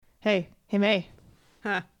Hey, May.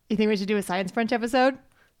 Huh. You think we should do a Science Brunch episode?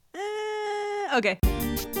 Okay.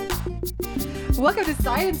 Welcome to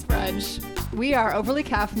Science Brunch. We are overly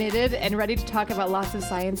caffeinated and ready to talk about lots of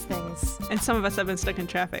science things. And some of us have been stuck in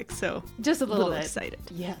traffic, so Just a little bit. excited.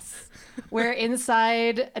 Yes. We're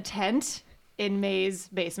inside a tent in May's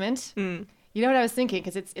basement. You know what I was thinking?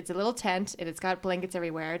 Because it's a little tent and it's got blankets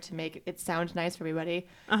everywhere to make it sound nice for everybody.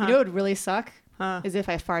 You know what would really suck? Is if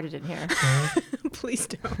I farted in here. Please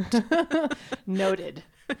don't. Noted.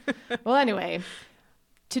 Well, anyway,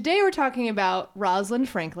 today we're talking about Rosalind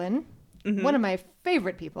Franklin, one of my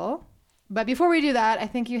favorite people. But before we do that, I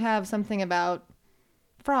think you have something about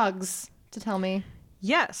frogs to tell me.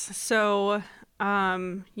 Yes. So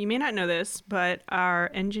you may not know this, but our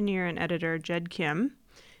engineer and editor, Jed Kim,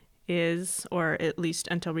 is, or at least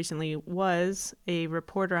until recently was, a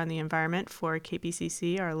reporter on the environment for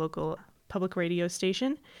KPCC, our local public radio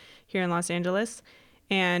station here in Los Angeles.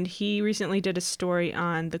 And he recently did a story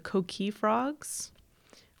on the coqui frogs,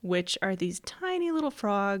 which are these tiny little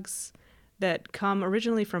frogs that come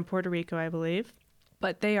originally from Puerto Rico, I believe.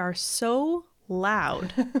 But they are so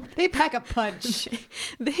loud. They pack a punch.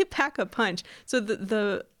 They pack a punch. So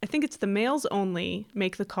the I think it's the males only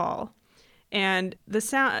make the call. And the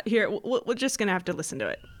sound here, we're just going to have to listen to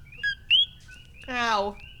it.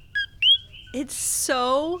 Ow. It's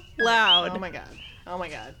so loud. Oh my God. Oh my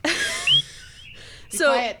God. So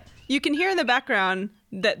quiet. you can hear in the background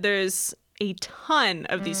that there's a ton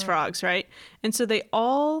of these frogs, right? And so they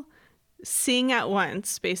all sing at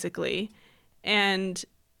once, basically, and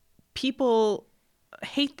people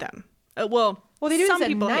hate them. Well, They do some this at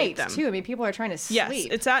people hate night, them. too. I mean, people are trying to sleep. Yes,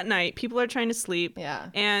 it's at night. People are trying to sleep. Yeah.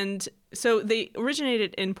 And so they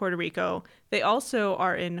originated in Puerto Rico. They also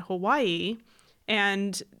are in Hawaii.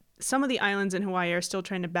 And some of the islands in Hawaii are still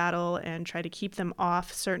trying to battle and try to keep them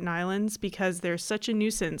off certain islands because they're such a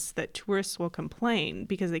nuisance that tourists will complain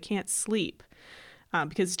because they can't sleep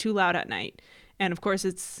because it's too loud at night. And of course,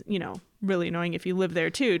 it's, really annoying if you live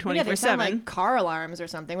there too, 24/7. Yeah, they sound like car alarms or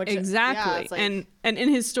something. Which Exactly. Yeah, it's like... And in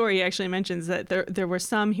his story, he actually mentions that there were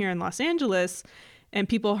some here in Los Angeles and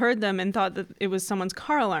people heard them and thought that it was someone's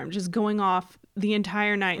car alarm just going off the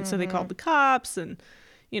entire night. And so they called the cops and,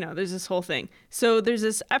 there's this whole thing. So there's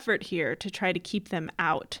this effort here to try to keep them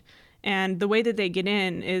out. And the way that they get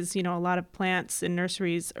in is, a lot of plants and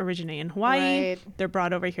nurseries originate in Hawaii. Right. They're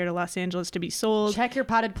brought over here to Los Angeles to be sold. Check your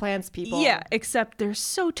potted plants, people. Yeah, except they're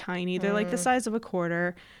so tiny. They're like the size of a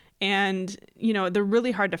quarter. And, they're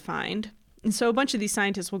really hard to find. And so a bunch of these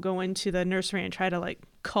scientists will go into the nursery and try to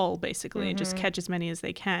cull basically and just catch as many as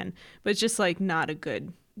they can. But it's just not a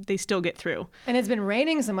good, they still get through. And it's been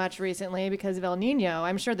raining so much recently because of El Nino.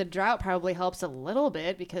 I'm sure the drought probably helps a little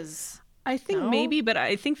bit because... I think maybe, but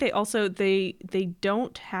I think they also, they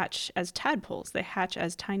don't hatch as tadpoles. They hatch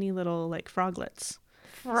as tiny little froglets.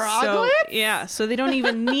 Froglets? So they don't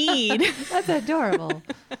even need... That's adorable.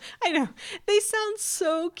 I know. They sound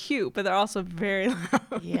so cute, but they're also very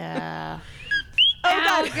loud. Yeah.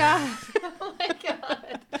 Oh, God. Oh, my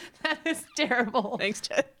God. That is terrible. Thanks,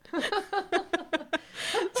 Jed.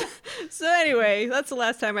 So anyway, that's the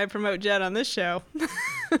last time I promote Jed on this show.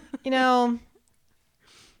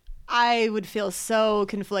 I would feel so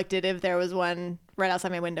conflicted if there was one right outside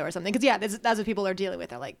my window or something. Because, that's what people are dealing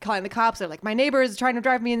with. They're calling the cops. They're my neighbor is trying to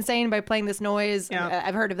drive me insane by playing this noise. Yeah.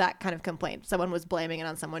 I've heard of that kind of complaint. Someone was blaming it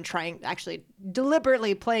on someone actually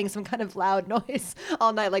deliberately playing some kind of loud noise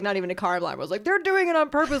all night, not even a car alarm. I was they're doing it on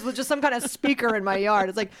purpose with just some kind of speaker in my yard.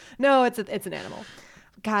 It's no, it's an animal.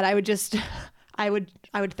 God, I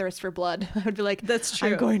would thirst for blood. I would be That's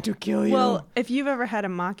true. I'm going to kill you. Well, if you've ever had a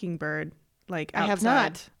mockingbird, outside. I have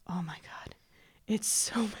not. Oh my God. It's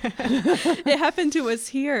so bad. It happened to us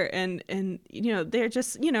here. And they're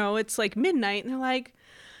just, it's midnight and they're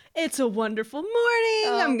it's a wonderful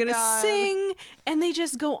morning. I'm going to sing. And they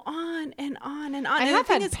just go on and on and on. I and have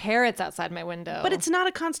had parrots outside my window. But it's not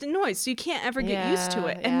a constant noise, so you can't ever get used to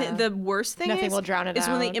it. And the worst thing Nothing will drown it is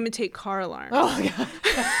when they out. imitate car alarms. Oh,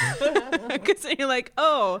 God. Because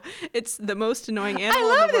you're it's the most annoying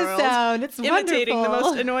animal I love in the this world. sound. It's imitating wonderful. the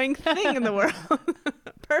most annoying thing in the world.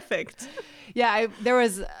 Perfect. Yeah, there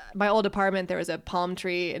was my old apartment. There was a palm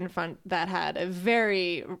tree in front that had a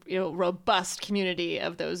very robust community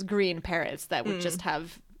of those green parrots that would just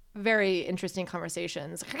have very interesting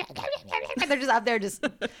conversations. They're just out there just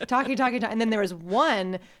talking. And then there was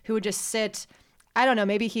one who would just sit. I don't know,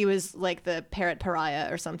 maybe he was the parrot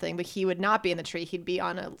pariah or something, but he would not be in the tree. He'd be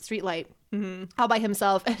on a street light all by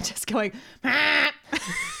himself and just going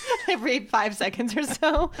every 5 seconds or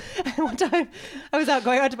so. And one time I was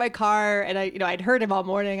going out to my car and I'd heard him all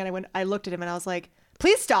morning and I looked at him and I was like,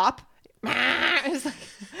 please stop. I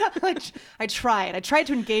Like, I tried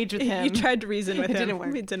to engage with him. You tried to reason with him. Didn't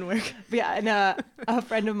work. It didn't work. But yeah, and a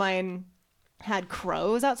friend of mine had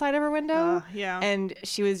crows outside of her window. Yeah. And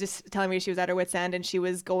she was just telling me she was at her wit's end and she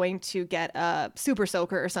was going to get a super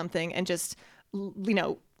soaker or something and just,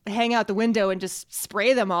 hang out the window and just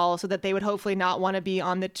spray them all so that they would hopefully not want to be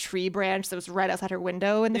on the tree branch that was right outside her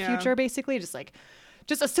window in the future, basically.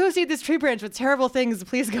 Just associate this tree branch with terrible things.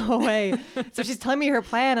 Please go away. So she's telling me her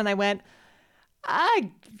plan and I went,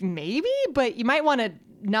 maybe, but you might want to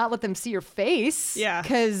not let them see your face. Yeah.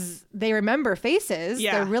 Because they remember faces.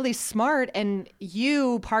 Yeah. They're really smart. And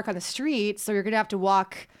you park on the street, so you're going to have to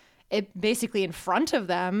walk basically in front of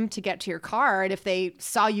them to get to your car. And if they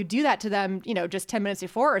saw you do that to them, just 10 minutes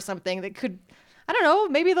before or something, that could, I don't know,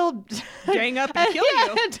 maybe they'll gang up and kill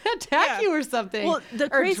you. Attack you or something. Well,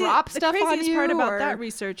 or drop stuff on you. The craziest part about that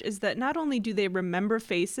research is that not only do they remember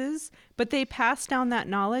faces, but they pass down that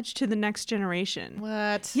knowledge to the next generation.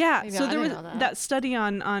 What? Yeah. Maybe So I there was didn't know that study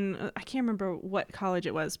on I can't remember what college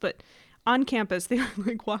it was, but on campus they would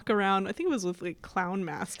like walk around. I think it was with like clown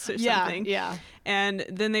masks or something. Yeah. And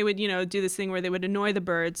then they would do this thing where they would annoy the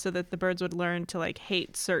birds so that the birds would learn to like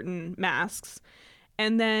hate certain masks.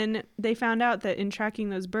 And then they found out that in tracking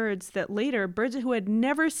those birds, that later birds who had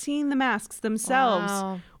never seen the masks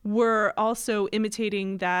themselves were also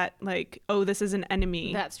imitating that, like, oh, this is an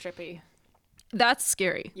enemy. That's trippy. That's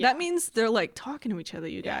scary. Yeah. That means they're like talking to each other,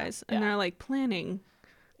 you guys, and they're like planning.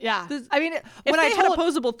 Yeah. I mean, if they had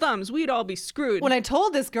opposable thumbs, we'd all be screwed. When I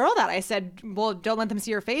told this girl that, I said, well, don't let them see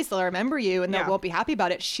your face. They'll remember you and they won't be happy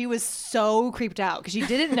about it. She was so creeped out because she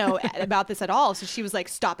didn't know about this at all. So she was like,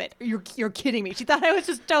 stop it. You're kidding me. She thought I was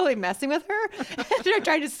just totally messing with her. They're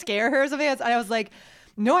trying to scare her or something. And I was like,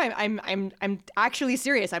 no, I'm actually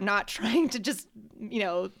serious. I'm not trying to just,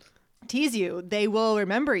 tease you. They will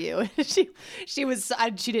remember you. She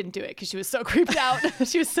didn't do it because she was so creeped out.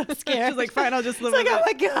 She was so scared. She's like, fine, I'll just live with with it. it. Oh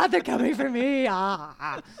my God, they're coming for me.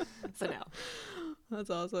 So no. That's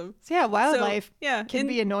awesome. So yeah, wildlife can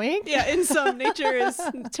be annoying. Yeah, in some, nature is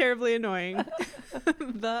terribly annoying.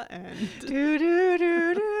 The end. Do, do,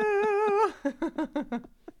 do, do.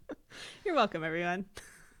 You're welcome, everyone.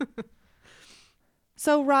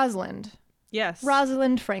 So Rosalind. Yes.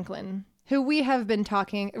 Rosalind Franklin, who we have been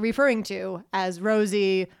referring to as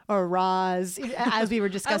Rosie or Roz, as we were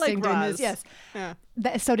discussing I like during Roz. this. Yes.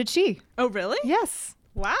 Yeah. So did she. Oh, really? Yes.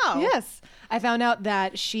 Wow. Yes. I found out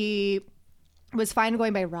that she was fine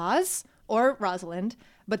going by Roz or Rosalind,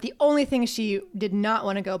 but the only thing she did not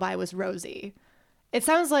want to go by was Rosie. It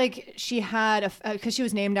sounds like she had because she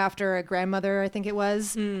was named after a grandmother, I think it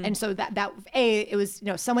was, and so it was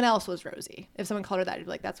someone else was Rosie. If someone called her that, you'd be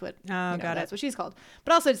like, that's what that's what she's called.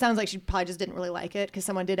 But also, it sounds like she probably just didn't really like it because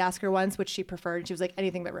someone did ask her once which she preferred, and she was like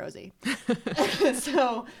anything but Rosie.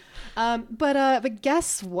 So, but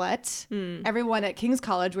guess what? Everyone at King's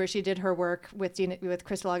College, where she did her work with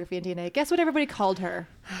crystallography and DNA, guess what everybody called her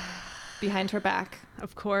behind her back?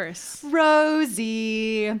 Of course,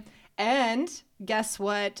 Rosie. And guess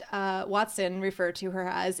what Watson referred to her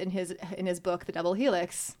as in his book, The Double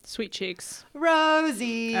Helix? Sweet cheeks.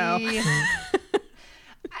 Rosie. Oh.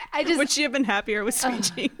 I just... Would she have been happier with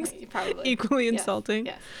sweet cheeks? Probably. Equally insulting.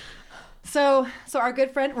 Yes. So our good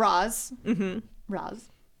friend Roz, Roz,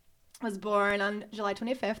 was born on July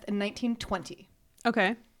 25th in 1920.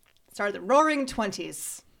 Okay. Started the Roaring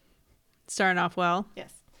 20s. Starting off well.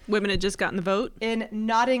 Yes. Women had just gotten the vote. In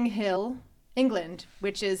Notting Hill, England,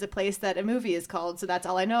 which is a place that a movie is called, so that's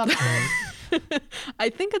all I know about it. I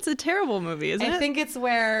think it's a terrible movie, isn't it? I think it's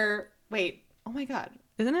where... Wait. Oh my God.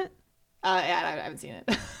 Isn't it? Yeah, I haven't seen it.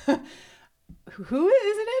 Who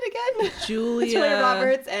is in it again? Julia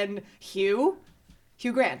Roberts and Hugh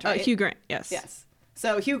Grant, right? Hugh Grant, yes. Yes.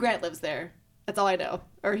 So Hugh Grant lives there. That's all I know.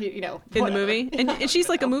 Or, in the movie? And she's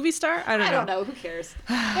like a movie star? I don't know. Who cares?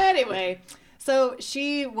 Anyway, so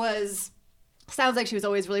she was... Sounds like she was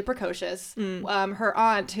always really precocious. Her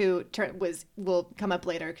aunt, who will come up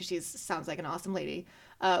later because she sounds like an awesome lady,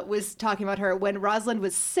 was talking about her when Rosalind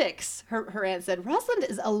was 6. Her aunt said, Rosalind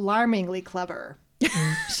is alarmingly clever.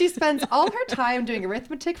 She spends all her time doing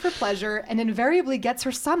arithmetic for pleasure and invariably gets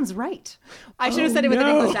her sums right. I should have said it with an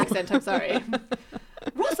English accent. I'm sorry.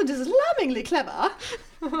 Rosalind is alarmingly clever.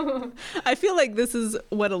 I feel like this is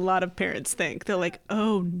what a lot of parents think. They're like,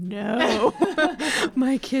 oh no,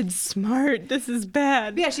 my kid's smart. This is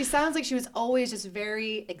bad. But yeah, she sounds like she was always just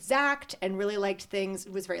very exact and really liked things,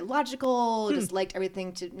 was very logical, just liked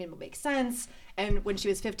everything to make sense. And when she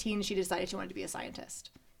was 15, she decided she wanted to be a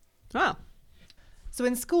scientist. Wow. So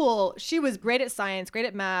in school, she was great at science, great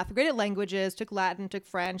at math, great at languages, took Latin, took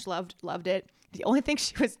French, loved it. The only thing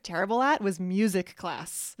she was terrible at was music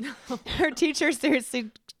class. Her teacher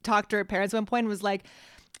seriously talked to her parents at one point and was like,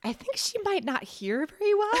 I think she might not hear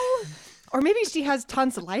very well. Or maybe she has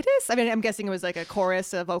tonsillitis. I mean, I'm guessing it was like a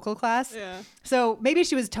chorus, a vocal class. Yeah. So maybe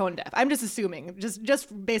she was tone deaf. I'm just assuming,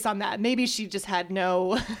 just based on that. Maybe she just had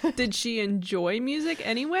no... Did she enjoy music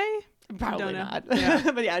anyway? Probably not. Yeah.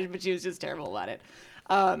 but she was just terrible at it.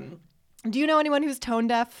 Do you know anyone who's tone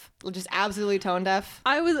deaf? Just absolutely tone deaf?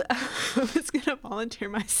 I was going to volunteer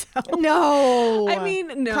myself. No. I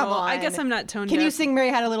mean, no. Come on. I guess I'm not tone deaf. Can you sing Mary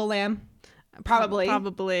Had a Little Lamb? Probably.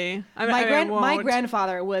 Probably. My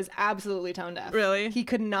grandfather was absolutely tone deaf. Really? He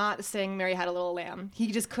could not sing Mary Had a Little Lamb.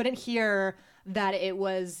 He just couldn't hear that it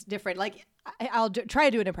was different. Like, I'll try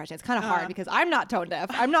to do an impression. It's kind of hard because I'm not tone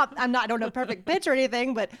deaf. I don't know perfect pitch or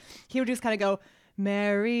anything, but he would just kind of go,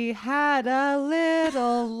 Mary had a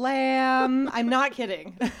little lamb. I'm not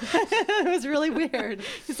kidding. It was really weird.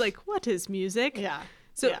 He's like, what is music? Yeah.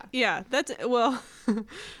 So yeah, that's, well,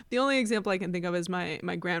 the only example I can think of is my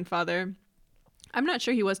grandfather. I'm not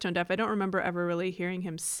sure he was tone deaf. I don't remember ever really hearing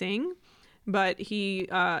him sing, but he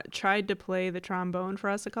tried to play the trombone for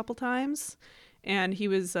us a couple times. And he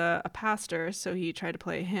was a pastor, so he tried to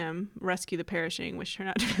play him, Rescue the Perishing, which turned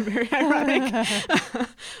out to be very ironic.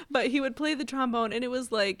 But he would play the trombone, and it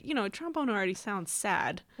was like, trombone already sounds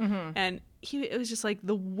sad. Mm-hmm. And it was just like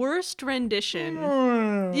the worst rendition.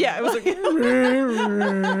 Yeah, it was like,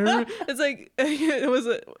 it's like, it was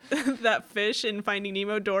that fish in Finding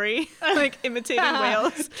Nemo, Dory, like imitating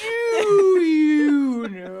whales.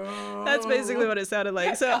 That's basically what it sounded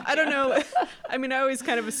like. So I don't know. I mean, I always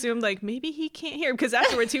kind of assumed like maybe he can't hear, because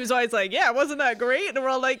afterwards he was always like, yeah, wasn't that great? And we're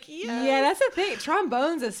all like, yeah. Yeah, that's the thing.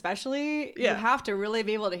 Trombones especially, you have to really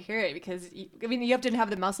be able to hear it because, you have to have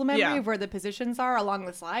the muscle memory of where the positions are along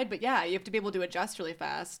the slide. But yeah, you have to be able to adjust really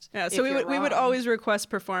fast. Yeah, so we would always request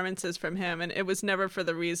performances from him, and it was never for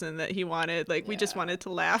the reason that he wanted. Like, we just wanted to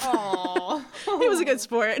laugh. Aww. He was a good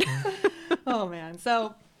sport. Oh, man.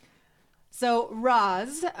 So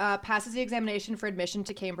Roz passes the examination for admission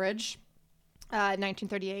to Cambridge in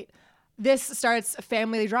 1938. This starts a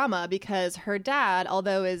family drama because her dad,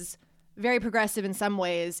 although is very progressive in some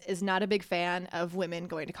ways, is not a big fan of women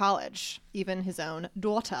going to college, even his own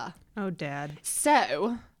daughter. Oh, Dad.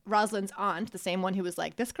 So Rosalind's aunt, the same one who was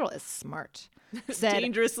like, this girl is smart, said,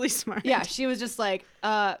 dangerously smart. Yeah, she was just like,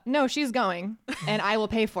 no, she's going, and I will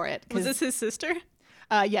pay for it. Was this his sister?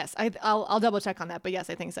 Yes, I'll double check on that, but yes,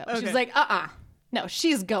 I think so. Okay. She's like, no,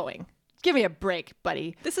 she's going. Give me a break,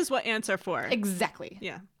 buddy. This is what aunts are for. Exactly.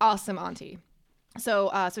 Yeah. Awesome auntie.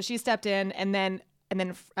 So she stepped in, and then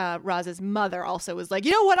Roz's mother also was like,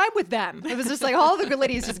 you know what? I'm with them. It was just like all the good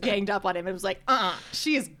ladies just ganged up on him. It was like,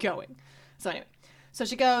 she is going. So anyway, so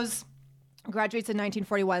she goes, graduates in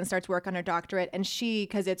 1941, starts work on her doctorate, and she,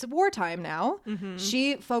 because it's wartime now,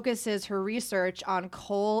 she focuses her research on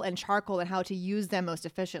coal and charcoal and how to use them most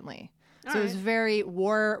efficiently. So it was very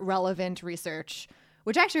war-relevant research,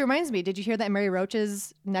 which actually reminds me, did you hear that Mary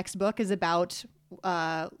Roach's next book is about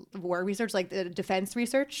war research, like the defense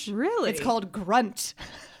research? Really? It's called Grunt.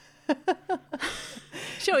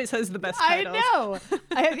 She always has the best titles. I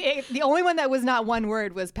know. The only one that was not one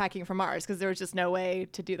word was Packing for Mars, because there was just no way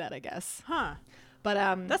to do that, I guess. Huh. But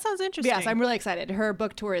that sounds interesting. Yes, I'm really excited. Her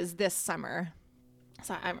book tour is this summer.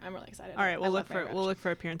 So I'm really excited. All right, we'll look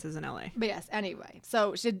for appearances in LA. But yes, anyway.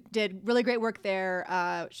 So she did really great work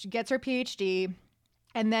there. She gets her PhD,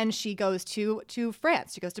 and then she goes to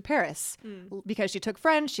France. She goes to Paris because she took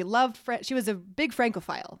French. She loved French. She was a big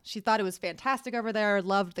Francophile. She thought it was fantastic over there,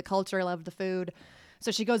 loved the culture, loved the food. So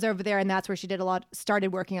she goes over there, and that's where she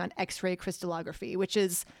started working on X-ray crystallography, which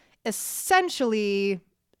is essentially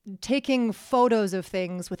taking photos of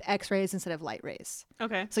things with X-rays instead of light rays.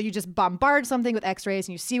 Okay. So you just bombard something with X-rays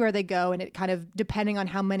and you see where they go, and it kind of, depending on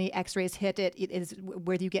how many X-rays hit it is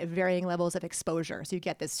where you get varying levels of exposure. So you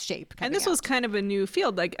get this shape. And this was kind of a new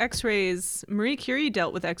field, like X-rays. Marie Curie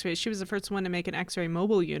dealt with X-rays. She was the first one to make an X-ray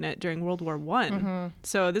mobile unit during World War I.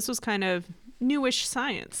 So this was kind of newish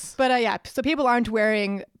science. But yeah, so people aren't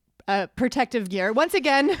wearing protective gear. Once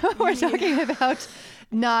again, we're talking about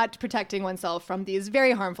not protecting oneself from these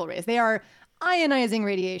very harmful rays. They are ionizing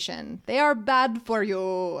radiation. They are bad for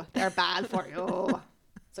you. They're bad for you.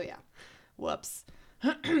 So yeah, whoops.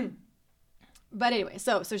 But anyway,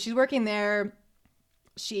 so she's working there.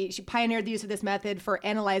 She pioneered the use of this method for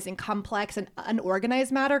analyzing complex and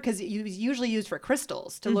unorganized matter, because it was usually used for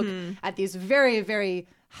crystals to look at these very, very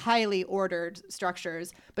highly ordered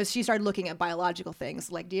structures. But she started looking at biological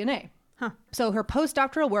things like DNA. So her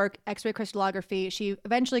postdoctoral work, X-ray crystallography, she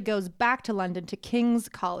eventually goes back to London to King's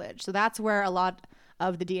College. So that's where a lot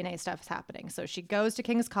of the DNA stuff is happening. So she goes to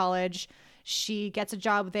King's College. She gets a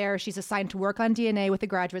job there. She's assigned to work on DNA with a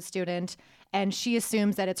graduate student, and she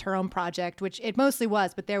assumes that it's her own project, which it mostly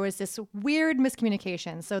was, but there was this weird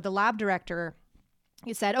miscommunication. So the lab director,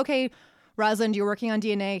 he said, okay, Rosalind, you're working on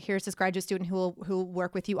DNA. Here's this graduate student who'll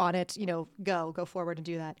work with you on it. You know, go forward and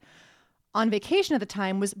do that. On vacation at the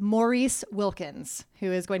time was Maurice Wilkins,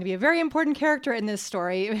 who is going to be a very important character in this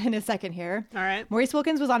story in a second here. All right. Maurice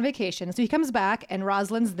Wilkins was on vacation. So he comes back and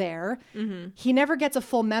Rosalind's there. Mm-hmm. He never gets a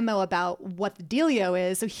full memo about what the dealio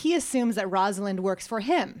is. So he assumes that Rosalind works for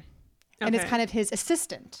him and is kind of his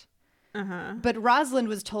assistant. Uh-huh. But Rosalind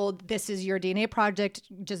was told, this is your DNA project.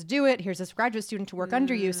 Just do it. Here's this graduate student to work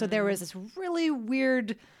under you. So there was this really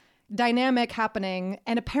weird dynamic happening,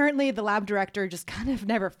 and apparently the lab director just kind of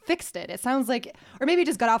never fixed it. It sounds like, or maybe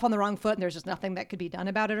just got off on the wrong foot and there's just nothing that could be done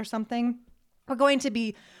about it or something. We're going to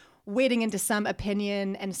be wading into some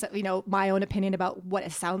opinion and, you know, my own opinion about what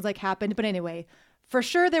it sounds like happened. But anyway, for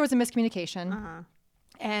sure there was a miscommunication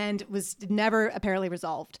and was never apparently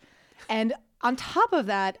resolved. And on top of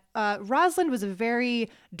that, Rosalind was a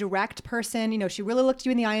very direct person. You know, she really looked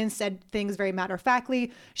you in the eye and said things very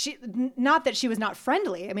matter-of-factly. Not that she was not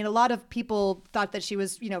friendly. I mean, a lot of people thought that she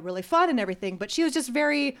was, you know, really fun and everything, but she was just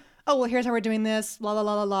very, oh, well, here's how we're doing this, la, la,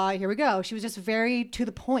 la, la, la, here we go. She was just very to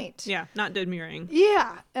the point. Yeah, not demurring.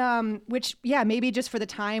 Yeah, which, yeah, maybe just for the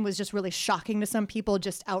time was just really shocking to some people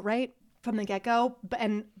just outright from the get-go.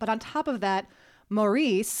 But on top of that,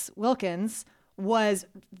 Maurice Wilkins was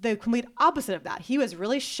the complete opposite of that. He was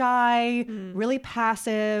really shy, really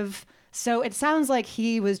passive. So it sounds like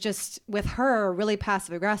he was just, with her, really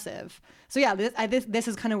passive aggressive. So yeah, this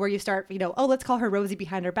is kind of where you start, you know, oh, let's call her Rosie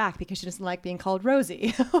behind her back because she doesn't like being called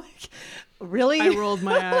Rosie. Like, really? I rolled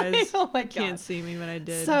my eyes. Oh my God. Can't see me, but I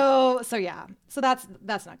did. So yeah. So that's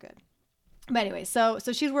not good. But anyway, so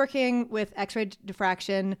she's working with X-ray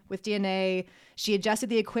diffraction with DNA. She adjusted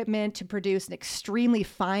the equipment to produce an extremely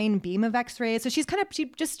fine beam of X-rays. So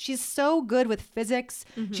she's so good with physics.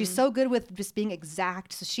 Mm-hmm. She's so good with just being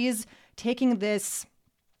exact. So she's taking this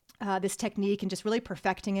technique and just really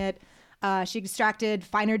perfecting it. She extracted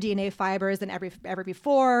finer DNA fibers than ever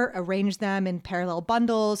before, arranged them in parallel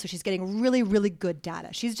bundles. So she's getting really, really good data.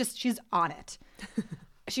 She's on it.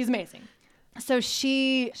 She's amazing. So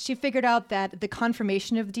she figured out that the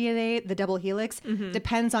conformation of DNA, the double helix,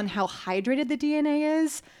 depends on how hydrated the DNA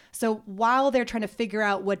is. So while they're trying to figure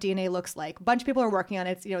out what DNA looks like, a bunch of people are working on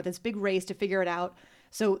it. It's, you know, this big race to figure it out.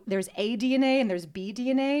 So there's A DNA and there's B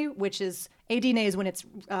DNA, which is A DNA is when it's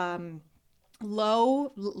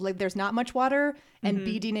low, like there's not much water, and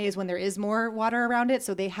B DNA is when there is more water around it.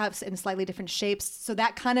 So they have in slightly different shapes. So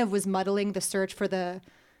that kind of was muddling the search for the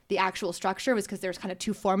actual structure, was because there's kind of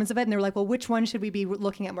two forms of it. And they were like, well, which one should we be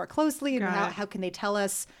looking at more closely? And how can they tell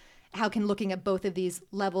us, how can looking at both of these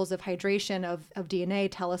levels of hydration of DNA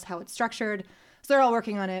tell us how it's structured? So they're all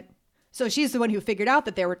working on it. So she's the one who figured out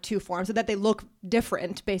that there were two forms, so that they look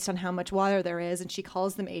different based on how much water there is. And she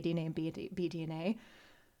calls them A DNA and B DNA.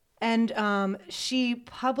 And she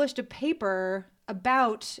published a paper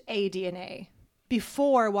about A DNA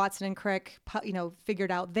before Watson and Crick, you know,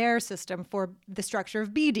 figured out their system for the structure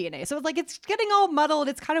of B DNA. So it's like, it's getting all muddled.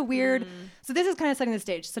 It's kind of weird. So this is kind of setting the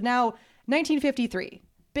stage. So now 1953,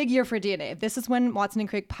 big year for DNA. This is when Watson and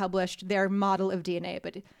Crick published their model of DNA.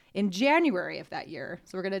 But in January of that year,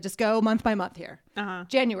 so we're going to just go month by month here.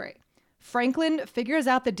 January, Franklin figures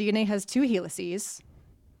out that DNA has two helices,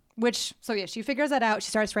 she figures that out. She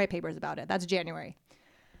starts to write papers about it. That's January.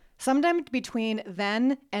 Sometime between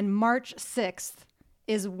then and March 6th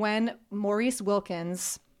is when Maurice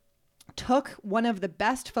Wilkins took one of the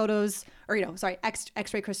best photos, or,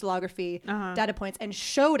 X-ray crystallography data points and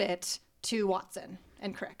showed it to Watson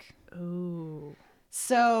and Crick. Ooh.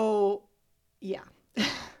 So, yeah.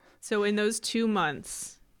 So in those 2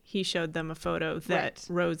 months, he showed them a photo that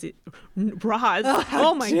Roz.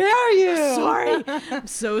 Oh my! Dare you? Sorry, I'm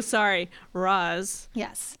so sorry, Roz.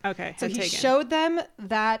 Yes. Okay. So he showed them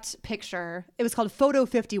that picture. It was called Photo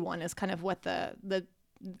 51. Is kind of what the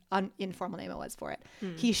informal name it was for it.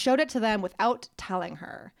 He showed it to them without telling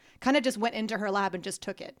her. Kind of just went into her lab and just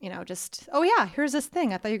took it. You know, just, oh yeah, here's this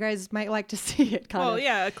thing. I thought you guys might like to see it. Well,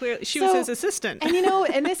 yeah, clearly she was his assistant. And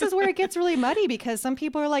and this is where it gets really muddy, because some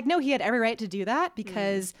people are like, no, he had every right to do that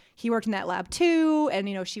because he worked in that lab too, and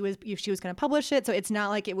she was going to publish it. So it's not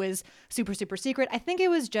like it was super, super secret. I think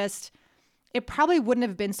it was just, it probably wouldn't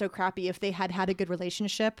have been so crappy if they had had a good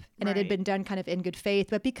relationship and it had been done kind of in good faith.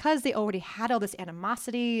 But because they already had all this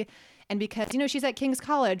animosity and because, she's at King's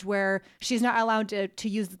College where she's not allowed to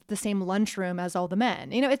use the same lunchroom as all the men.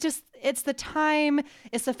 It's the time.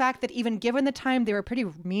 It's the fact that even given the time, they were pretty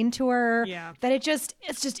mean to her. Yeah. That it's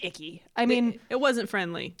just icky. I mean, it wasn't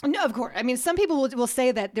friendly. No, of course. I mean, some people will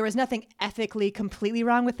say that there was nothing ethically completely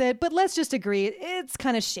wrong with it, but let's just agree it's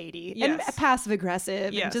kind of shady and passive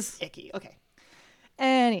aggressive and just icky. Okay.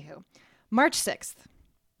 Anywho, March 6th.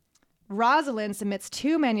 Rosalind submits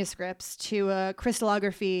 2 manuscripts to a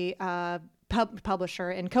crystallography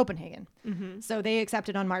publisher in Copenhagen. Mm-hmm. So they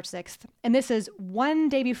accepted on March 6th. And this is one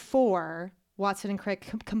day before Watson and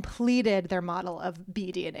Crick completed their model of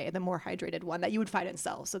bDNA, the more hydrated one that you would find in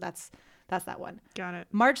cells. So that's that one. Got it.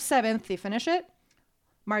 March 7th, they finish it.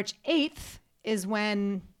 March 8th is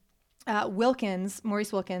when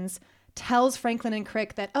Maurice Wilkins, tells Franklin and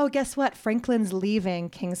Crick that, oh, guess what? Franklin's leaving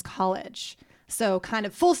King's College. So kind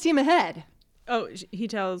of full steam ahead. Oh, he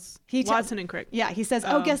tells Watson and Crick. Yeah, he says,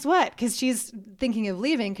 oh, guess what? Because she's thinking of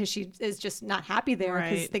leaving because she is just not happy there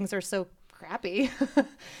because things are so crappy.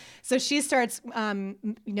 So she starts,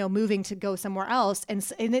 moving to go somewhere else. And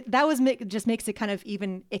just makes it kind of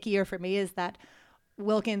even ickier for me is that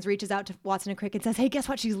Wilkins reaches out to Watson and Crick and says, hey, guess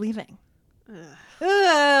what? She's leaving. Ugh,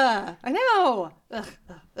 I know.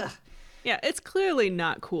 Ugh. Yeah, it's clearly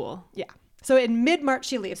not cool. Yeah. So in mid-March,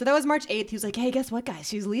 she leaves. So that was March 8th. He was like, hey, guess what, guys?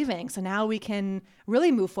 She's leaving. So now we can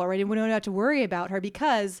really move forward and we don't have to worry about her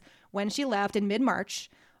because when she left in mid-March,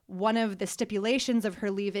 one of the stipulations of her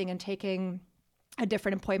leaving and taking a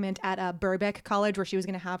different appointment at Birkbeck College where she was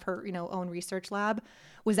going to have her, own research lab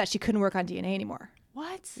was that she couldn't work on DNA anymore.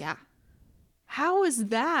 What? Yeah. How is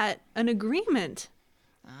that an agreement?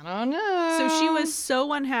 I don't know. So she was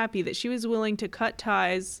so unhappy that she was willing to cut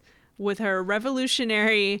ties with her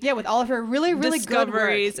revolutionary with all of her really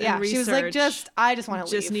discoveries good work. and research. She was like, I just want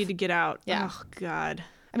to leave. Just need to get out. Yeah. Oh, God.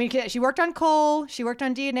 I mean, she worked on coal, she worked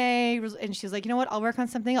on DNA, and she's like, you know what? I'll work on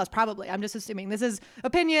something else. Probably. I'm just assuming. This is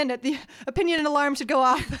opinion. The opinion and alarm should go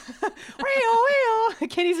off.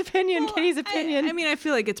 Katie's opinion. Well, Katie's opinion. I mean, I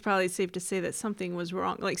feel like it's probably safe to say that something was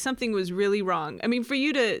wrong. Like something was really wrong. I mean, for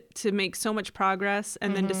you to make so much progress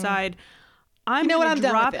and then decide, I'm going to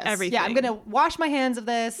drop everything. Yeah, I'm going to wash my hands of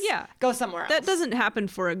this. Yeah. Go somewhere else. That doesn't happen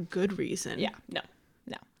for a good reason. Yeah. No.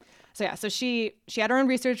 So she had her own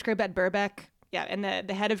research group at Birkbeck. Yeah, and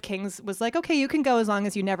the head of King's was like, okay, you can go as long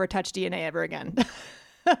as you never touch DNA ever again.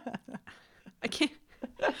 I can't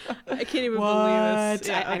even believe this.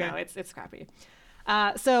 Yeah, I know, it's crappy.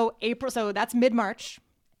 So that's mid-March.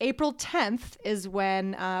 April 10th is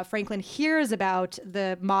when Franklin hears about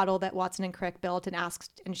the model that Watson and Crick built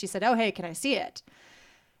and she said, oh, hey, can I see it?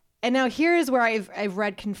 And now here's where I've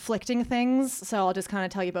read conflicting things, so I'll just kind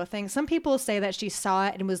of tell you both things. Some people say that she saw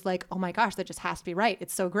it and was like, oh my gosh, that just has to be right.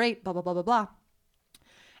 It's so great, blah, blah, blah, blah, blah.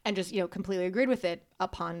 And just, completely agreed with it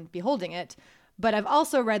upon beholding it. But I've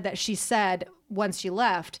also read that she said once she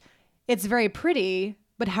left, it's very pretty,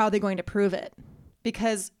 but how are they going to prove it?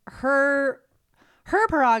 Because her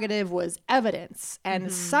prerogative was evidence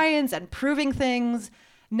and science and proving things,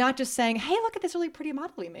 not just saying, hey, look at this really pretty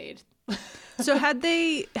model we made. So had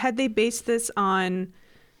they based this on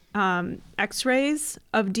X-rays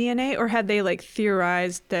of DNA, or had they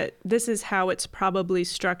theorized that this is how it's probably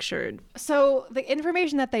structured? So the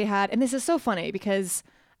information that they had, and this is so funny because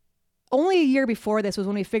only a year before this was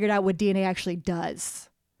when we figured out what DNA actually does.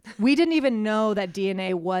 We didn't even know that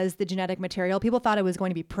DNA was the genetic material. People thought it was going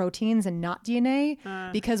to be proteins and not DNA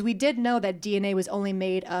because we did know that DNA was only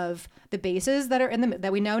made of the bases that are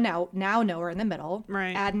that we now know are in the middle.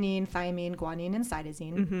 Right. Adenine, thymine, guanine, and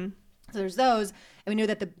cytosine. Mm-hmm. So there's those, and we knew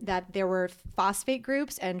that there were phosphate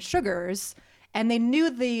groups and sugars, and they knew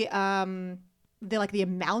the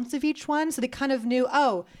amounts of each one. So they kind of knew,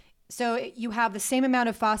 so you have the same amount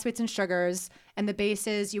of phosphates and sugars, and the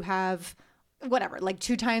bases you have whatever,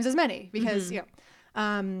 2 times as many because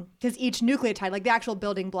because each nucleotide, the actual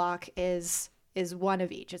building block is one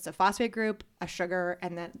of each. It's a phosphate group, a sugar,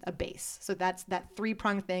 and then a base. So that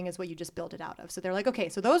 3-pronged thing is what you just build it out of. So they're like, okay,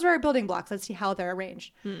 so those are our building blocks. Let's see how they're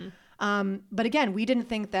arranged. But again, we didn't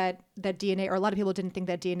think that DNA, or a lot of people didn't think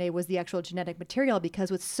that DNA was the actual genetic material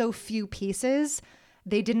because with so few pieces,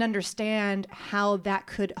 they didn't understand how that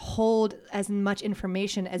could hold as much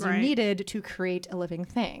information as you needed to create a living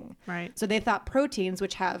thing. Right. So they thought proteins,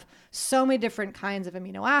 which have so many different kinds of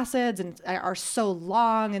amino acids and are so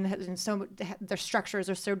long and so their structures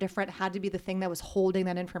are so different, had to be the thing that was holding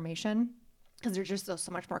that information because they're just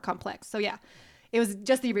so much more complex. So yeah, it was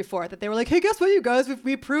just the year before that they were like, hey, guess what, you guys?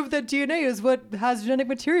 We proved that DNA is what has genetic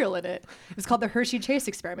material in it. It's called the Hershey-Chase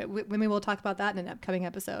experiment. Maybe we'll talk about that in an upcoming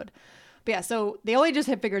episode. But yeah, so they only just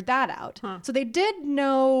had figured that out. So they did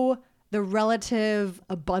know the relative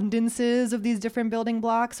abundances of these different building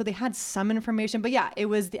blocks. So they had some information, but yeah, it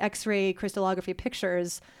was the X-ray crystallography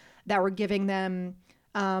pictures that were giving them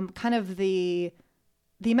kind of the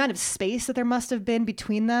amount of space that there must have been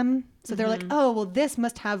between them. So they're like, oh, well, this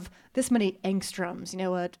must have this many angstroms,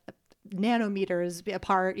 nanometers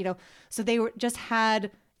apart, So they were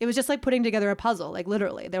it was just like putting together a puzzle, like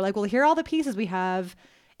literally. They're like, well, here are all the pieces we have,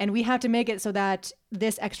 and we have to make it so that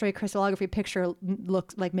this X-ray crystallography picture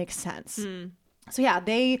makes sense. So yeah,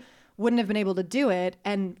 they wouldn't have been able to do it,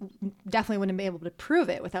 and definitely wouldn't have been able to prove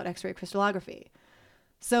it without X-ray crystallography.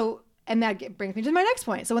 So, and that brings me to my next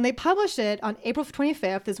point. So when they published it on April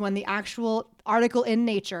 25th is when the actual article in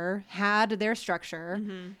Nature had their structure,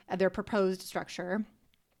 their proposed structure.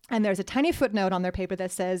 And there's a tiny footnote on their paper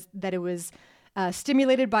that says that it was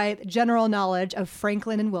stimulated by general knowledge of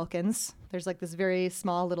Franklin and Wilkins. There's like this very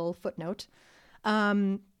small little footnote.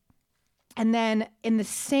 And then in the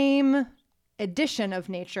same edition of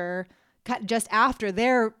Nature, just after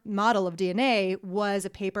their model of DNA, was a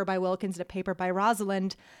paper by Wilkins and a paper by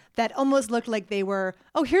Rosalind that almost looked like they were,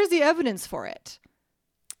 oh, here's the evidence for it.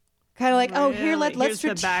 Kind of like, oh, here, let's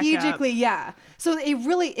strategically, yeah. So it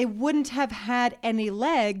wouldn't have had any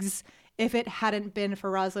legs if it hadn't been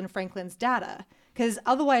for Rosalind Franklin's data. Because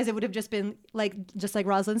otherwise it would have just been just like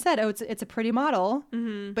Rosalind said, oh, it's a pretty model,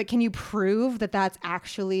 but can you prove that that's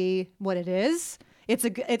actually what it is?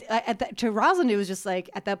 To Rosalind, it was just like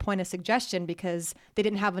at that point a suggestion because they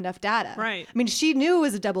didn't have enough data. Right. I mean, she knew it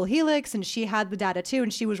was a double helix and she had the data too,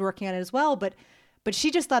 and she was working on it as well. But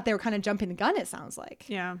she just thought they were kind of jumping the gun. It sounds like.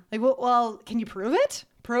 Yeah. Like, well, can you prove it?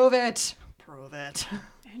 Prove it. Prove it.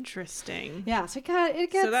 Interesting. Yeah. So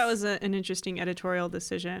it gets. So that was an interesting editorial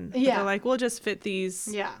decision. Yeah. They're like, we'll just fit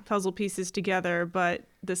these puzzle pieces together, but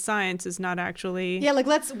the science is not actually. Yeah. Like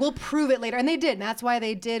we'll prove it later, and they did. And that's why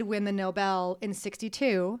they did win the Nobel in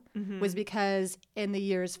 '62. Was because in the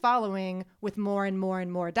years following, with more and more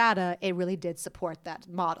and more data, it really did support that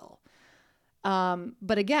model.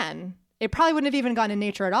 But again, it probably wouldn't have even gone in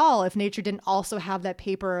Nature at all if Nature didn't also have that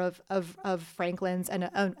paper of Franklin's and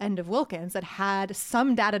of Wilkins that had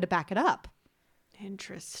some data to back it up.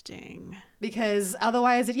 Interesting. Because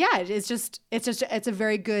otherwise, it's a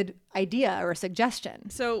very good idea or a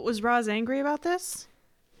suggestion. So was Roz angry about this?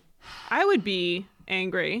 I would be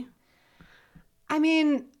angry. I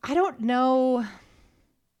mean, I don't know.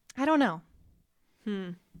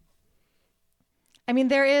 I mean,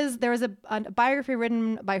 there was a biography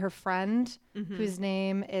written by her friend whose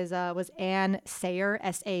name was Anne Sayre,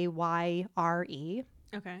 Sayre.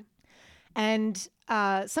 Okay. And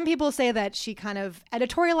some people say that she kind of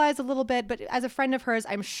editorialized a little bit, but as a friend of hers,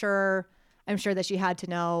 I'm sure that she had to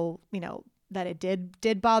know, that it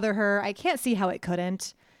did bother her. I can't see how it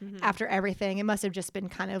couldn't after everything. It must have just been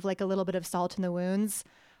kind of like a little bit of salt in the wounds.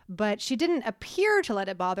 But she didn't appear to let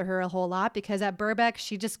it bother her a whole lot because at Birkbeck,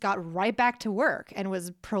 she just got right back to work and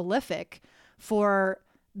was prolific for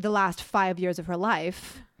the last 5 years of her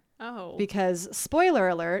life. Oh. Because, spoiler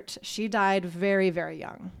alert, she died very, very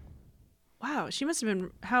young. Wow. She must have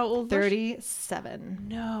been, how old? 37.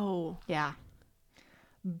 No. Yeah.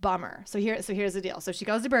 Bummer. So here's the deal. So she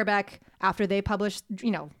goes to Birkbeck after they publish,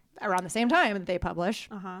 around the same time that they publish.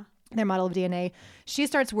 Their model of DNA. She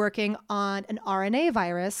starts working on an RNA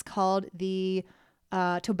virus called the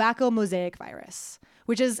tobacco mosaic virus,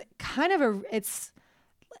 which is kind of it's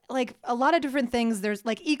like a lot of different things. There's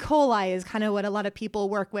like E. coli is kind of what a lot of people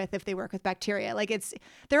work with if they work with bacteria. Like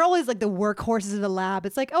they're always like the workhorses of the lab.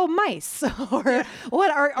 It's like, oh, mice or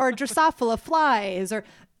Drosophila flies or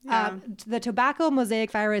the tobacco mosaic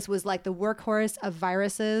virus was like the workhorse of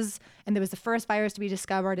viruses. And it was the first virus to be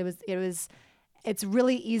discovered. It's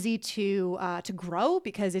really easy to grow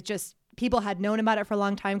because people had known about it for a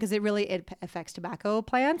long time because it affects tobacco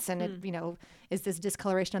plants and it is this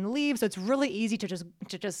discoloration on the leaves. So it's really easy to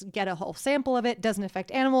just get a whole sample of it. Doesn't affect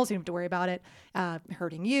animals. You don't have to worry about it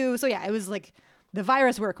hurting you. So yeah, it was like the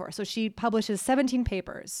virus workhorse. So she publishes 17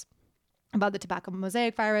 papers about the tobacco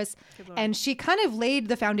mosaic virus. And she kind of laid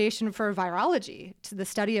the foundation for virology, to the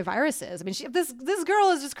study of viruses. I mean, this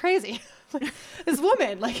girl is just crazy. This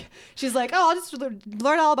woman, she's like, oh, I'll just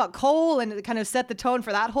learn all about coal and kind of set the tone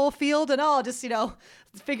for that whole field. And I'll just, help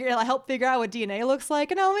figure out what DNA looks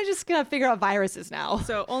like. And I'm just going to figure out viruses now.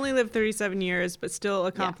 So only lived 37 years, but still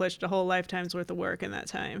accomplished a whole lifetime's worth of work in that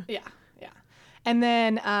time. Yeah. And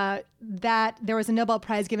then there was a Nobel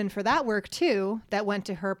Prize given for that work, too, that went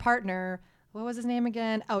to her partner. What was his name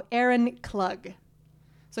again? Oh, Aaron Klug.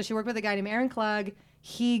 So she worked with a guy named Aaron Klug.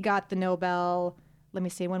 He got the Nobel, let me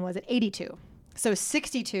see, when was it? 82. So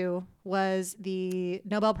 62 was the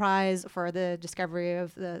Nobel Prize for the discovery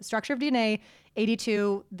of the structure of DNA.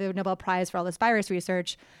 82, the Nobel Prize for all this virus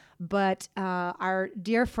research. But our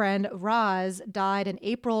dear friend Roz died in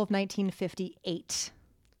April of 1958.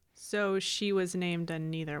 So she was named in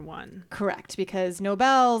neither one. Correct, because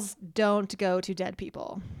Nobels don't go to dead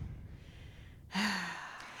people.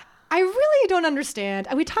 I really don't understand.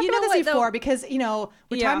 We talked about this before because, we're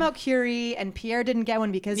talking about Curie and Pierre didn't get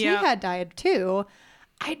one because he had died too.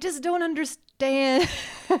 I just don't understand.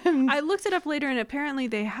 I looked it up later and apparently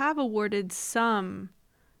they have awarded some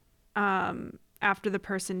after the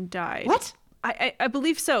person died. What? I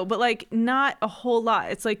believe so, but like not a whole lot.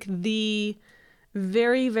 It's like the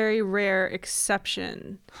very, very rare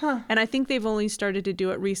exception. Huh. And I think they've only started to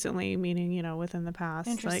do it recently, meaning, within the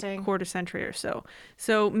past like quarter century or so.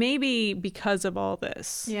 So maybe because of all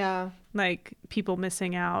this, like people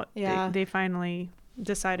missing out, they finally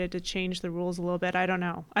decided to change the rules a little bit. I don't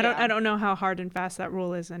know. I don't know how hard and fast that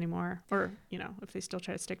rule is anymore, or, if they still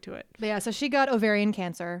try to stick to it. But yeah, so she got ovarian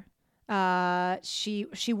cancer.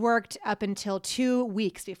 She worked up until 2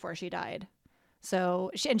 weeks before she died. So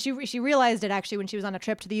she realized it actually when she was on a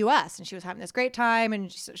trip to the U.S. and she was having this great time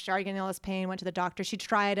and she started getting all this pain. Went to the doctor. She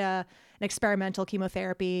tried an experimental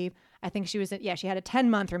chemotherapy. I think she had a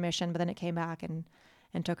 10-month remission, but then it came back and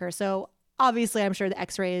took her. So obviously, I'm sure the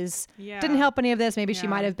X-rays didn't help any of this. Maybe she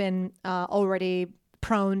might have been already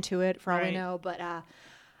prone to it for all we know. But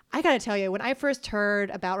I got to tell you, when I first heard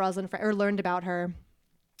about Rosalind or learned about her,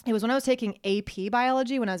 it was when I was taking AP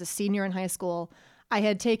biology when I was a senior in high school. I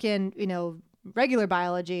had taken, regular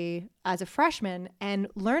biology as a freshman and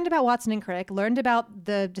learned about Watson and Crick, learned about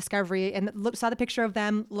the discovery and saw the picture of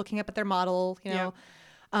them looking up at their model, but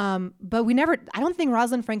I don't think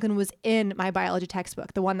Rosalind Franklin was in my biology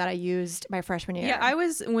textbook, the one that I used my freshman year. Yeah,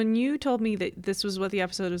 when you told me that this was what the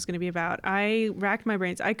episode was going to be about, I racked my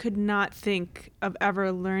brains. I could not think of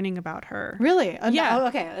ever learning about her. Really? Yeah. Oh,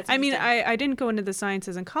 okay. That's I mean, I didn't go into the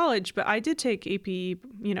sciences in college, but I did take AP,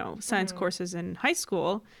 science courses in high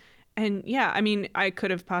school. And yeah, I mean, I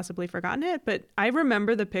could have possibly forgotten it, but I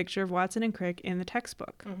remember the picture of Watson and Crick in the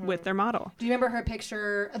textbook with their model. Do you remember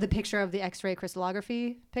the picture of the X-ray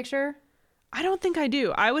crystallography picture? I don't think I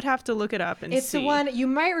do. I would have to look it up and see. It's the one, you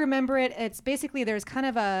might remember it. It's basically, there's kind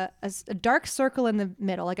of a dark circle in the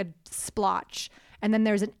middle, like a splotch. And then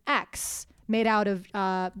there's an X made out of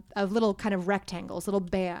little kind of rectangles, little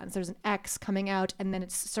bands. There's an X coming out, and then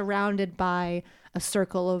it's surrounded by a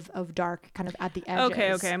circle of dark kind of at the edges.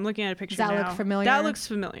 Okay. I'm looking at a picture now. Does that look familiar? That looks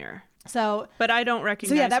familiar. So, but I don't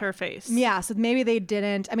recognize her face. Yeah, so maybe they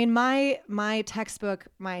didn't. I mean, my textbook,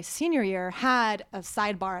 my senior year, had a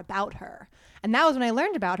sidebar about her. And that was when I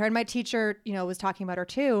learned about her. And my teacher, was talking about her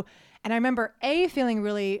too. And I remember feeling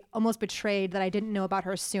really almost betrayed that I didn't know about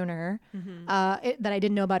her sooner, that I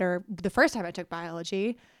didn't know about her the first time I took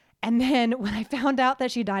biology. And then when I found out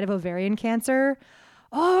that she died of ovarian cancer,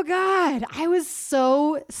 oh God, I was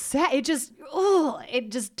so sad. It just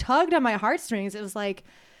tugged on my heartstrings. It was like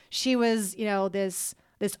she was, this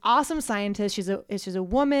awesome scientist. She's a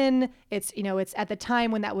woman. It's at the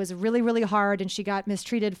time when that was really, really hard and she got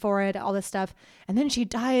mistreated for it, all this stuff. And then she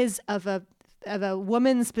dies of a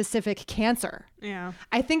woman specific cancer. Yeah.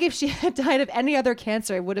 I think if she had died of any other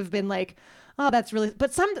cancer, it would have been like, oh, that's really,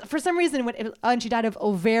 but for some reason when she died of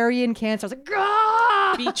ovarian cancer, I was like,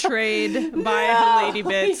 ah! Betrayed by a lady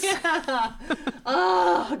bits. Yeah.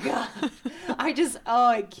 Oh God.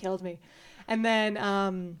 It killed me. And then,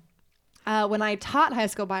 when I taught high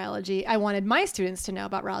school biology, I wanted my students to know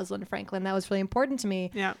about Rosalind Franklin. That was really important to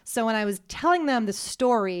me. Yeah. So when I was telling them the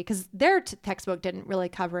story, because their textbook didn't really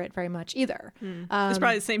cover it very much either. It's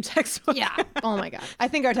probably the same textbook. Yeah. Oh my God. I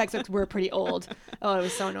think our textbooks were pretty old. Oh, it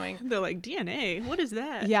was so annoying. They're like, DNA, what is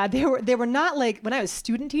that? Yeah, they were not like, when I was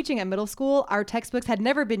student teaching at middle school, our textbooks had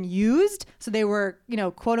never been used. So they were,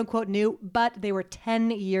 quote unquote new, but they were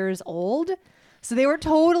 10 years old. So they were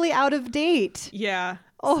totally out of date. Yeah.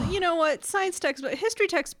 Oh, you know what? Science textbook, history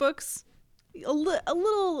textbooks, a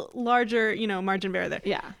little larger, margin bear there.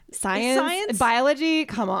 Yeah. Science, biology,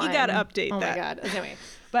 come on. You got to update that. Oh my God. Anyway.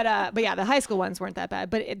 But yeah, the high school ones weren't that bad,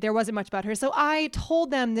 but there wasn't much about her. So I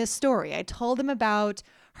told them this story. I told them about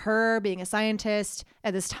her being a scientist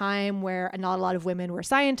at this time where not a lot of women were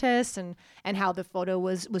scientists and how the photo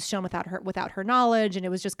was shown without her knowledge. And it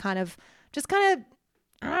was just kind of,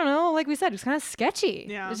 I don't know, like we said, it's kind of sketchy.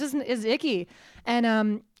 Yeah. It's icky. And,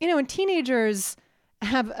 and teenagers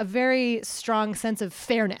have a very strong sense of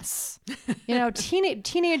fairness.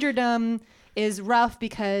 Teenagerdom is rough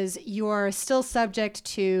because you're still subject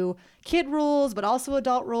to kid rules, but also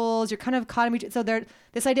adult rules. You're kind of caught in between. So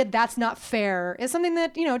this idea that's not fair is something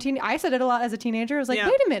that, I said it a lot as a teenager. I was like,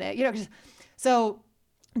 wait a minute, so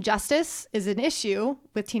justice is an issue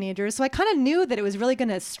with teenagers. So I kind of knew that it was really going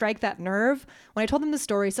to strike that nerve when I told them the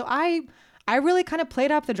story. So I really kind of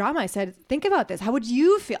played up the drama. I said, think about this. How would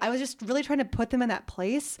you feel? I was just really trying to put them in that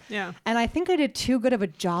place. Yeah. And I think I did too good of a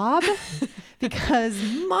job because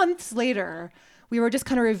months later, we were just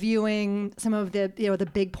kind of reviewing some of the, the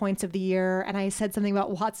big points of the year. And I said something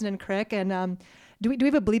about Watson and Crick. And do we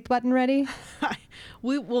have a bleep button ready?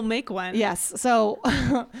 We will make one. Yes. So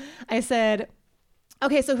I said,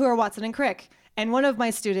 okay, so who are Watson and Crick? And one of my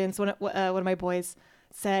students, one of my boys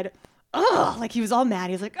said, oh, like he was all mad.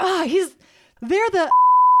 He's like, they're the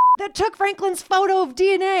that took Franklin's photo of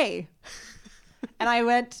DNA. And I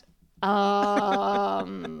went, no.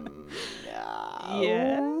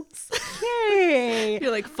 Yes. Okay.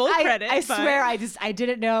 You're like full credit. I swear I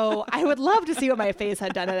didn't know. I would love to see what my face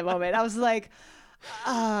had done at the moment. I was like,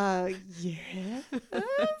 yes,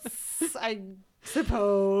 I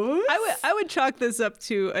suppose. I would chalk this up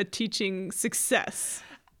to a teaching success.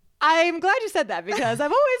 I'm glad you said that because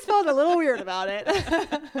I've always felt a little weird about it.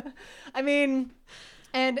 I mean,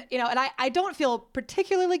 and I don't feel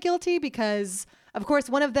particularly guilty because, of course,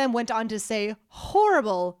 one of them went on to say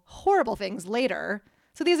horrible, horrible things later.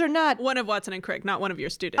 So these are not one of Watson and Crick, not one of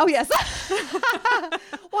your students. Oh, yes.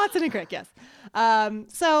 Watson and Crick, yes.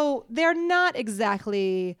 So they're not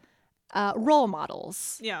exactly role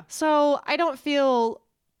models. Yeah. So I don't feel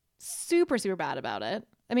super, super bad about it.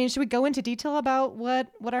 I mean, should we go into detail about what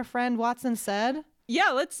our friend Watson said?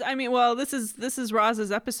 Yeah, this is Roz's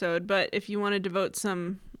episode, but if you want to devote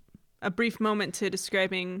a brief moment to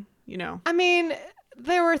describing, I mean,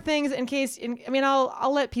 there were things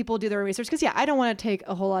I'll let people do their research because I don't want to take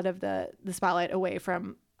a whole lot of the spotlight away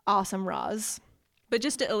from awesome Roz. But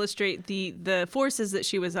just to illustrate the forces that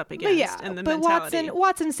she was up against and the mentality.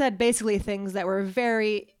 Watson said basically things that were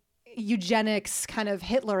very eugenics, kind of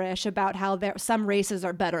Hitlerish about how some races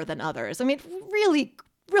are better than others. I mean, really,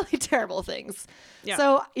 really terrible things. Yeah.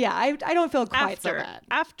 So I don't feel quite so bad.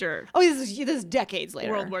 After. Oh, this is decades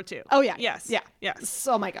later. World War II. Oh yeah. Yes. Yeah. Yes.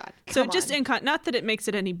 Oh my God. So just not that it makes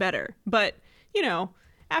it any better, but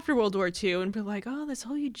after World War II, and be like, oh, this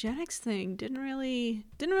whole eugenics thing didn't really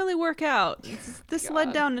work out. This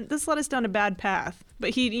led us down a bad path.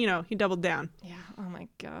 But he doubled down. Yeah. Oh my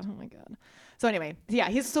God. So anyway,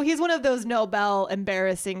 he's one of those Nobel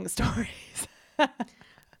embarrassing stories.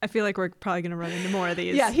 I feel like we're probably going to run into more of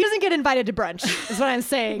these. Yeah, he doesn't get invited to brunch, is what I'm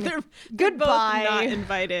saying. They're Goodbye. both not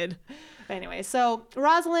invited. But anyway, so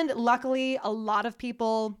Rosalind, luckily, a lot of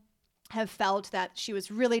people have felt that she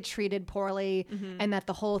was really treated poorly and that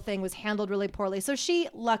the whole thing was handled really poorly. So she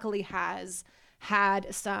luckily has had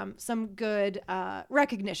some good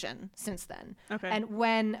recognition since then. Okay. And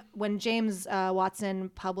when James Watson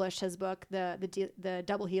published his book, the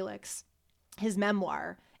Double Helix, his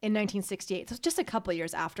memoir in 1968, so just a couple of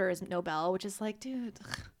years after his Nobel, which is like, dude,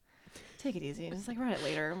 take it easy. Just like write it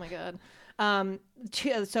later. Oh my God.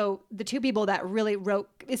 So the two people that really wrote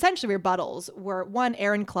essentially rebuttals were one,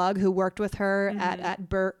 Aaron Klug, who worked with her at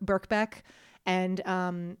Birkbeck and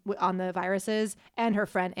on the viruses, and her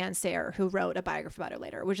friend Ann Sayre, who wrote a biography about her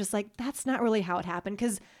later, which is like, that's not really how it happened,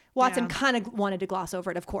 because Watson kind of wanted to gloss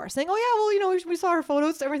over it, of course, saying, oh yeah, well, we saw her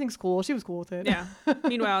photos, everything's cool, she was cool with it. Yeah.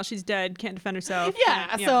 Meanwhile, she's dead, can't defend herself.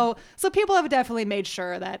 Yeah. So people have definitely made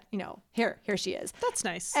sure that, here she is. That's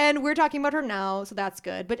nice. And we're talking about her now, so that's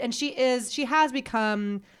good. She has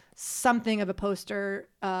become something of a poster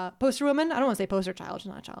woman. I don't want to say poster child.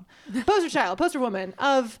 She's not a child. Poster woman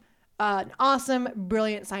of an awesome,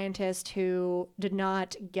 brilliant scientist who did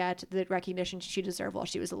not get the recognition she deserved while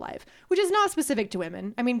she was alive, which is not specific to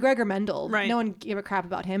women. I mean, Gregor Mendel, right. No one gave a crap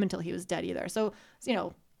about him until he was dead either. So,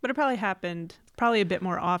 But it probably happened a bit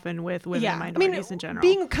more often with women and minorities in general.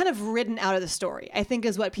 Being kind of written out of the story, I think,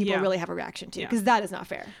 is what people really have a reaction to, because that is not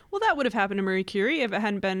fair. Well, that would have happened to Marie Curie if it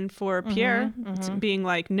hadn't been for Pierre being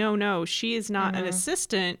like, no, she is not an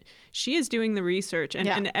assistant. She is doing the research. And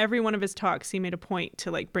in every one of his talks, he made a point to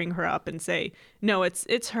like bring her up and say, no,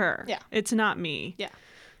 it's her. Yeah. It's not me. Yeah.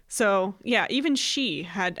 So, even she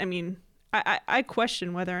had, I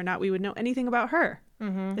question whether or not we would know anything about her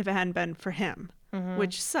if it hadn't been for him.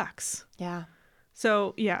 Which sucks. Yeah.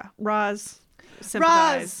 So Roz,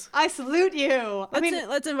 sympathize. Roz, I salute you.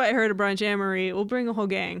 Let's invite her to brunch, Anne-Marie. We'll bring a whole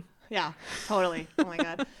gang. Yeah, totally. Oh my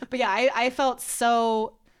God. But I felt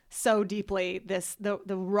so so deeply the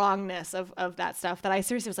wrongness of that stuff that I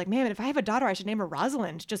seriously was like, man, if I have a daughter, I should name her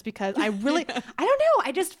Rosalind, just because I really, I don't know.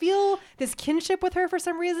 I just feel this kinship with her for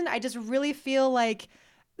some reason. I just really feel like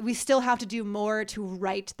we still have to do more to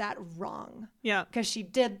right that wrong. Yeah. Because she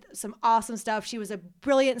did some awesome stuff. She was a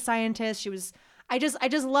brilliant scientist. I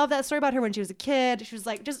just love that story about her when she was a kid. She was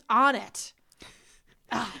like just on it.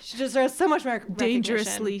 She deserves so much more recognition.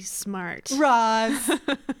 Dangerously smart. Roz.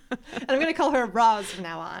 And I'm going to call her Roz from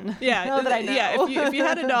now on. Yeah. Now that I know. Yeah. If you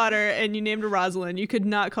had a daughter and you named her Rosalind, you could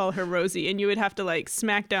not call her Rosie, and you would have to like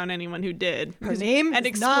smack down anyone who did. Her name and is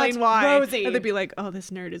explain not why. Rosie. And they'd be like, oh, this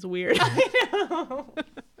nerd is weird. I know.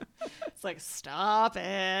 It's like, stop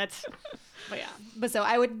it. But yeah. But so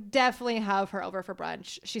I would definitely have her over for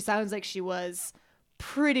brunch. She sounds like she was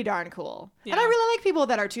pretty darn cool. Yeah. And I really like people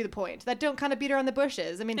that are to the point, that don't kind of beat around the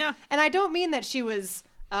bushes. I mean, yeah. And I don't mean that she was,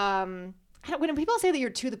 when people say that you're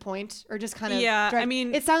to the point or just kind of, yeah, direct, I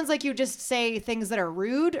mean, it sounds like you just say things that are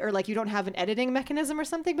rude or like you don't have an editing mechanism or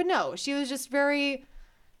something. But no, she was just very,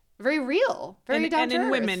 very real, very down to And in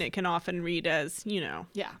earth. women, it can often read as, yeah.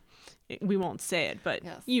 We won't say it, but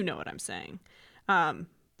Yes. you know what I'm saying.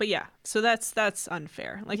 But yeah, so that's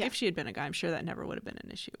unfair. Like if she had been a guy, I'm sure that never would have been an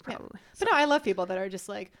issue, probably. Yeah. But no, I love people that are just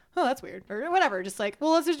like, oh, that's weird, or whatever. Just like,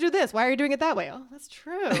 well, let's just do this. Why are you doing it that way? Oh, that's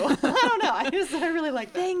true. I don't know. I really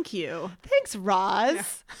like that. Thank you. Thanks,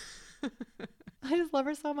 Roz. Yeah. I just love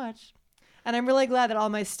her so much, and I'm really glad that all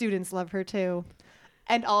my students love her too,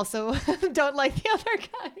 and also don't like the other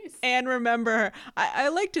guys. And remember, I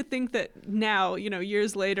like to think that now,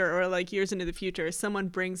 years later or like years into the future, someone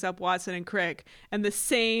brings up Watson and Crick, and the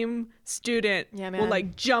same student will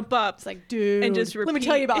like jump up. It's like, dude, and just repeat. Let me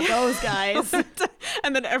tell you about those guys.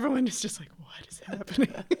 And then everyone is just like, what is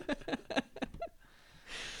happening?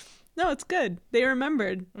 No, it's good. They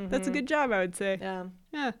remembered. Mm-hmm. That's a good job, I would say. Yeah.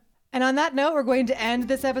 Yeah. And on that note, we're going to end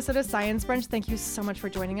this episode of Science Brunch. Thank you so much for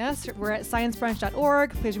joining us. We're at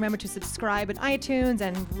sciencebrunch.org. Please remember to subscribe in iTunes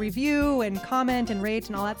and review and comment and rate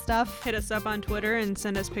and all that stuff. Hit us up on Twitter and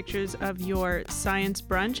send us pictures of your science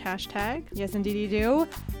brunch #. Yes, indeed you do.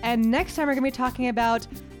 And next time we're going to be talking about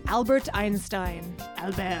Albert Einstein.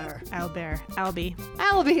 Albie. Albie.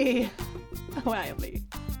 Oh, Albie.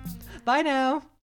 Bye now.